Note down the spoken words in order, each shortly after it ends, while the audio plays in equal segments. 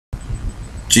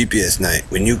GPS night,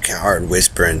 when you hard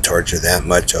whisper and torture that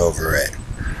much over it,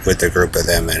 with a group of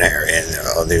them in area, and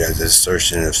all the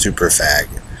assertion of super fag,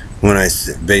 when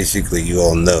basically you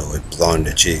all know it belonged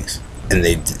to Cheeks, and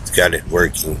they got it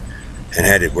working, and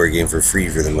had it working for free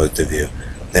for the most of you,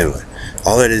 then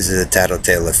all it is a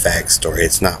tattletale of fag story.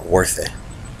 It's not worth it.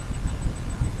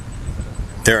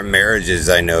 There are marriages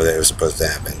I know that were supposed to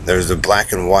happen. There was a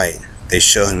black and white, they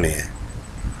showed me it,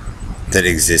 that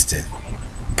existed.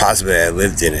 Possibly I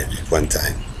lived in it at one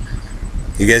time.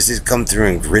 You guys just come through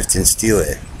and grift and steal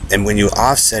it. And when you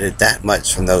offset it that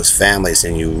much from those families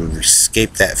and you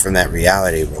escape that from that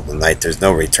reality world one night, there's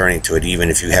no returning to it, even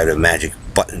if you had a magic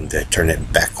button to turn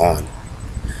it back on.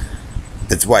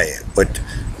 That's why what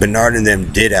Bernard and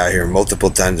them did out here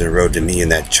multiple times on the road to me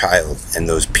and that child and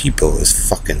those people is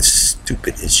fucking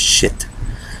stupid as shit.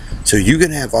 So you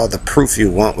can have all the proof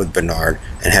you want with Bernard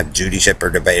and have Judy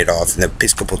Shepard debate it off and the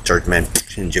Episcopal Churchmen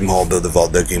and Jim Hall, Bill Duvall,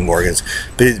 Dougie Morgans.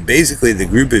 But it's basically the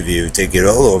group of you take it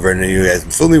all over, and you guys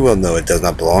fully well know it does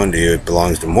not belong to you. It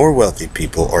belongs to more wealthy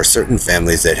people or certain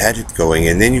families that had it going.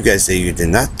 And then you guys say you did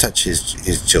not touch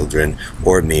his children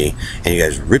or me, and you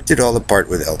guys ripped it all apart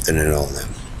with Elton and all of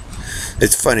them.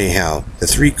 It's funny how the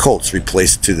 3 cults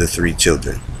replaced to the 3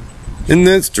 children. Isn't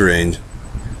that strange?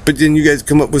 But then you guys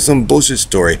come up with some bullshit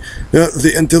story.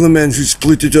 The Antilla man who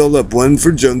split it all up. One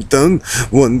for Jonestown,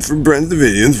 one for Brands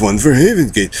Davidians, one for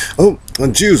Havensgate. Oh,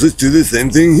 on Jews, let's do the same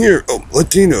thing here. Oh,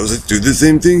 Latinos, let's do the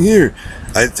same thing here.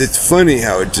 It's funny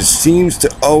how it just seems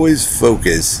to always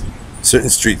focus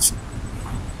certain streets.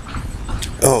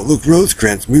 Oh, look,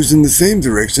 Rosecrans moves in the same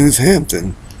direction as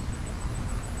Hampton.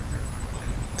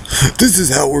 This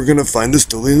is how we're gonna find the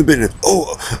story in the business.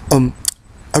 Oh,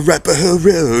 Arapahoe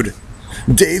Road.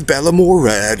 Dave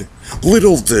Ballamorad,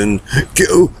 Littleton,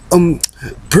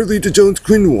 Purley to Jones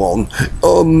Quinwall,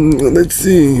 let's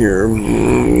see here,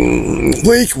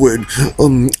 Lakewood,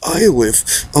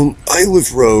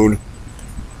 Iliff Road.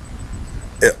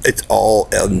 It's all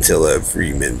Antilla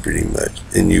Freeman, pretty much,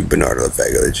 and you, Bernardo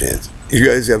Fago, the chance. You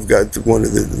guys have got one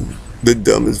of the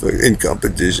dumbest in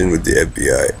competition with the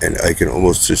FBI, and I can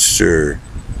almost assure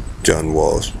John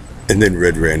Walsh. And then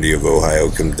Red Randy of Ohio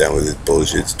comes down with his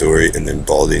bullshit story, and then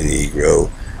Baldy Negro,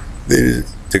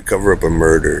 to cover up a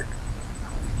murder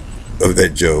of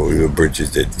that Joe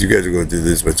Bridges did. You guys are going to do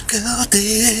this much. Go,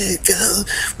 go.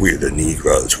 We're the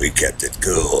Negroes. We kept it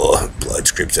cool. Blood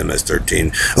Scripts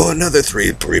MS-13. Oh, another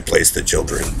 3 to replace the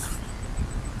children.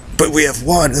 But we have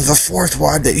one, the 4th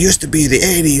one that used to be the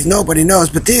 80s. Nobody knows,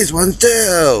 but these ones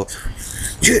do.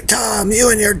 Tom, you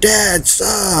and your dad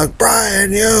suck.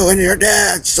 Brian, you and your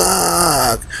dad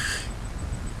suck.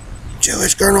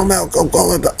 Jewish Colonel Malcolm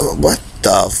Golub. What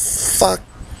the fuck?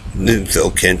 Phil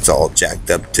Kent's all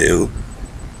jacked up too.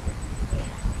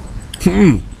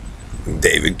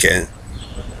 David Kent.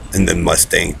 And the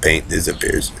Mustang paint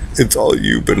disappears. It's all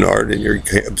you, Bernard, and your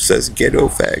obsessed ghetto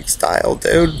fag style,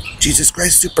 dude. Jesus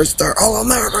Christ Superstar,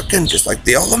 All-American, just like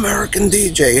the All-American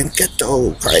DJ in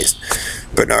Ghetto Christ.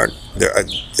 Bernard,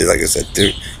 like I said,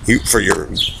 for your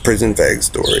prison fag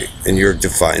story and your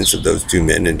defiance of those 2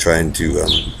 men and trying to,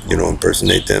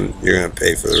 impersonate them, you're going to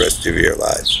pay for the rest of your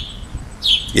lives.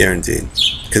 Guaranteed.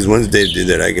 Because once Dave did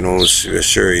that, I can almost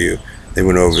assure you, they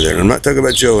went over there. And I'm not talking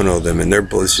about Joe and all them and their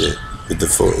bullshit. With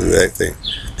that thing,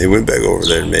 they went back over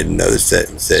there and made another set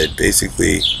and said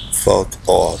basically fuck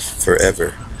off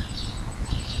forever.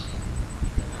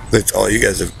 That's all you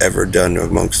guys have ever done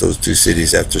amongst those 2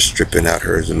 cities after stripping out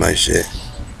hers and my shit.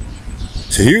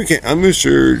 So you can't, I'm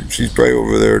sure she's probably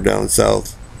over there down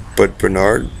south, but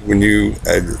Bernard, when you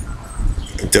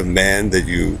demand that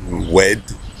you wed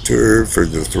to her for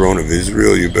the throne of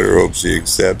Israel, you better hope she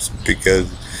accepts, because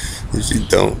if she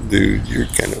don't, dude, you're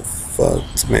kind of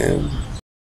fucked, man.